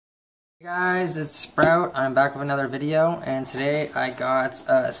Hey guys, it's Sprout. I'm back with another video, and today I got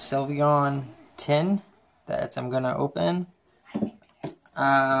a Sylveon Tin that I'm gonna open.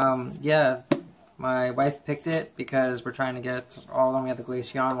 Yeah, my wife picked it because we're trying to get all of them. We have the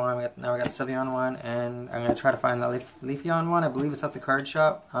Glaceon one, now we got the Sylveon one, and I'm gonna try to find the Leafeon one. I believe it's at the card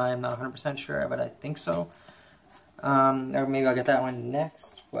shop. I'm not 100% sure, but I think so. Or maybe I'll get that one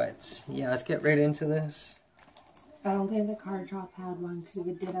next. But yeah, let's get right into this. I don't think the card shop had one, because if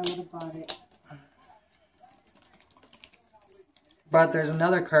it did, I would have bought it. But there's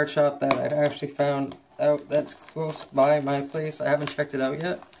another card shop that I've actually found out that's close by my place. I haven't checked it out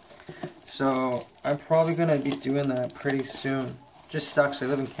yet. So I'm probably going to be doing that pretty soon. Just sucks. I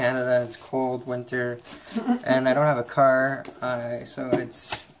live in Canada. It's cold, winter, and I don't have a car. So it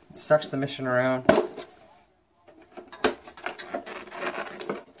sucks the mission around.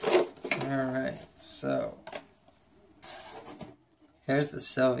 Alright, so here's the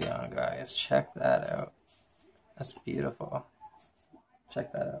Sylveon, guys. Check that out. That's beautiful.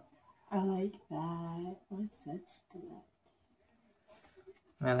 Check that out. I like that. What's that still?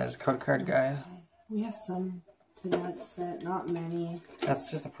 Man, there's a code card, guys. We have some to that set, not many. That's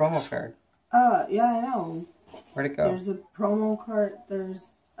just a promo card. Yeah, I know. Where'd it go? There's a promo card, there's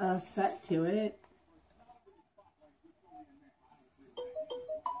a set to it.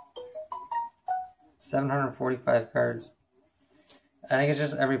 $745 cards. I think it's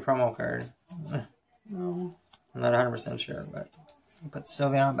just every promo card. No. I'm not 100% sure, but I'll put the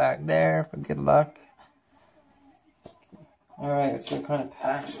Sylveon back there for good luck. Alright, let's see what kind of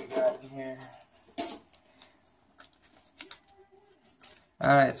packs we got in here.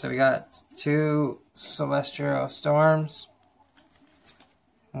 Alright, so we got 2 Celestial Storms,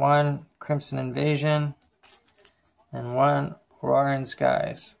 1 Crimson Invasion, and 1 Roaring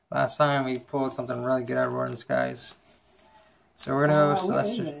Skies. Last time we pulled something really good at Roaring Skies. So we're gonna go with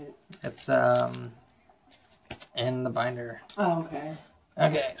Celestial. It's in the binder. Oh, okay.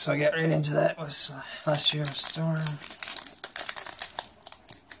 Okay, so get right into that with Celestial Storm.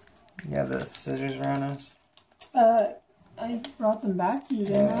 You have the scissors around us. I brought them back to you,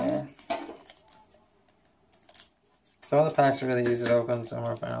 didn't I? Some of the packs are really easy to open, some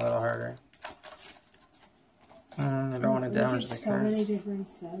are a little harder. I don't want to damage the cards. So many different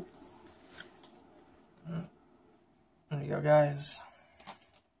sets. There you go, guys.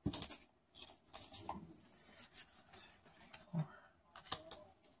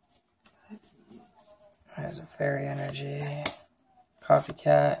 There's a Fairy Energy, Coffee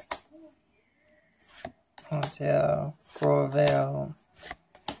Cat, Ponytail, Veil,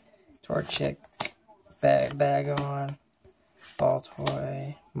 Torchic, Bagon, Ball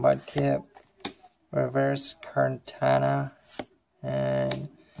Toy, Mudkip, Reverse Cartana, and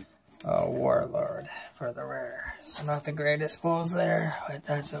a Warlord for the rare. So not the greatest pulls there, but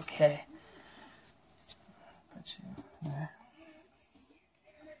that's okay. Put you there.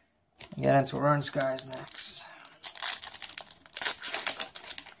 Get into Roaring Skies next.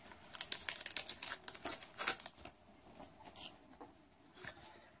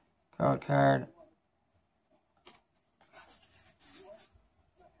 Code card.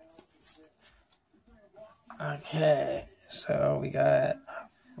 Okay, so we got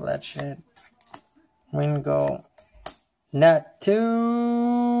Fletched, Wingull,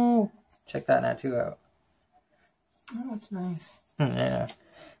 Natu. Check that Natu out. Oh, that's nice. Yeah.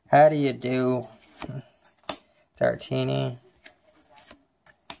 How do you do? Dartini.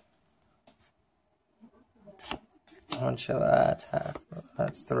 Enchilada.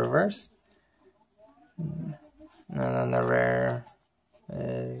 That's the reverse. And then the rare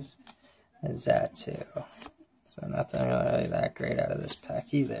is Zatu. So nothing really that great out of this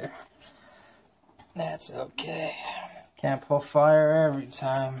pack either. That's okay. Can't pull fire every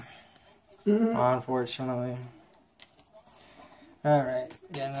time. Unfortunately. Alright,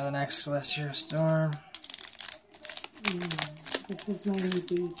 get into the next Celestial Storm. This is my new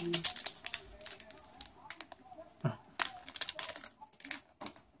baby.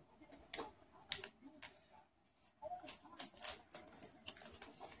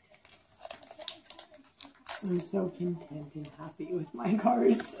 I'm so content and happy with my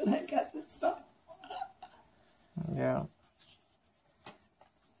cards that I got this stuff. Yeah.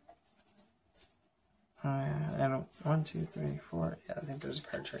 And 1, 2, 3, 4. Yeah, I think there's a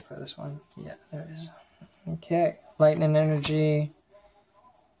card trick for this one. Yeah, there is. Okay. Lightning Energy.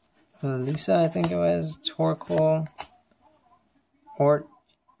 Lisa, I think it was. Torkoal.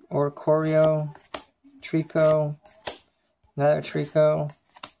 Orcorio. Trico. Another Trico.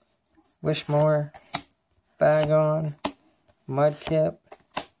 Wishmore. Bagon. Mudkip.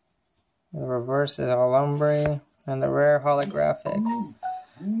 The reverse is Alumbre. And the rare holographic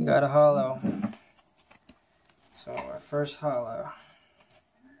We got a holo. So our first holo.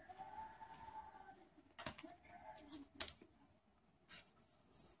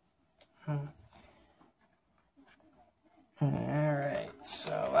 Alright,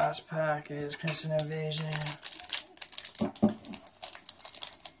 so last pack is Crimson Invasion.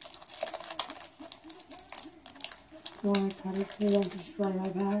 You want to cut it so you don't destroy my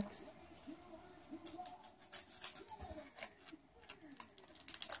packs?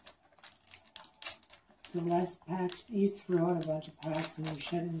 The less packs, you threw out a bunch of packs and you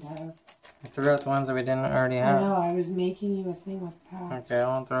shouldn't have. I threw out the ones that we didn't already have. I know, I was making you a thing with packs. Okay, I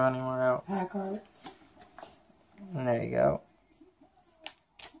won't throw any more out. Pack art. And there you go.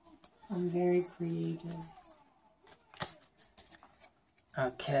 I'm very creative.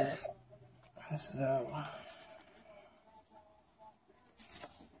 Okay. So...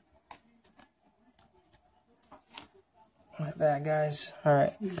 my bad, guys.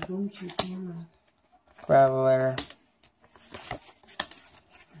 Alright. Don't you camera. Graveler.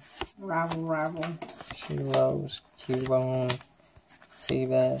 Ravel. Shilos. Cubone.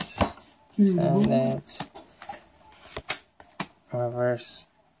 Phoebus. Sandance. Reverse.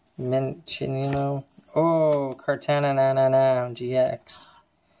 Minchinino. Oh, Cartana Nanana GX.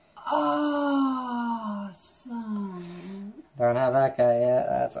 Awesome. Don't have that guy yet.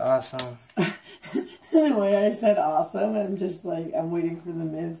 That's awesome. The way I said awesome, I'm just like, I'm waiting for the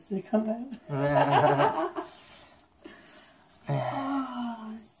Miz to come out.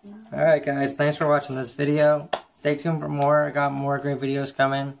 Awesome. Alright guys, thanks for watching this video. Stay tuned for more. I got more great videos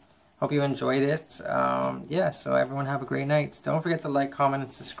coming. Hope you enjoyed it. Yeah, so everyone have a great night. Don't forget to like, comment,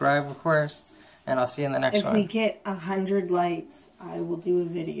 and subscribe, of course. And I'll see you in the next one. If we get 100 likes, I will do a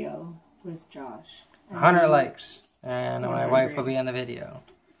video with Josh. 100 likes. And my wife will be in the video.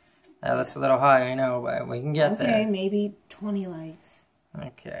 That's a little high, I know, but we can get there. Okay, maybe 20 likes.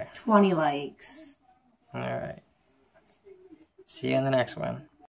 Okay. 20 likes. Alright. See you in the next one.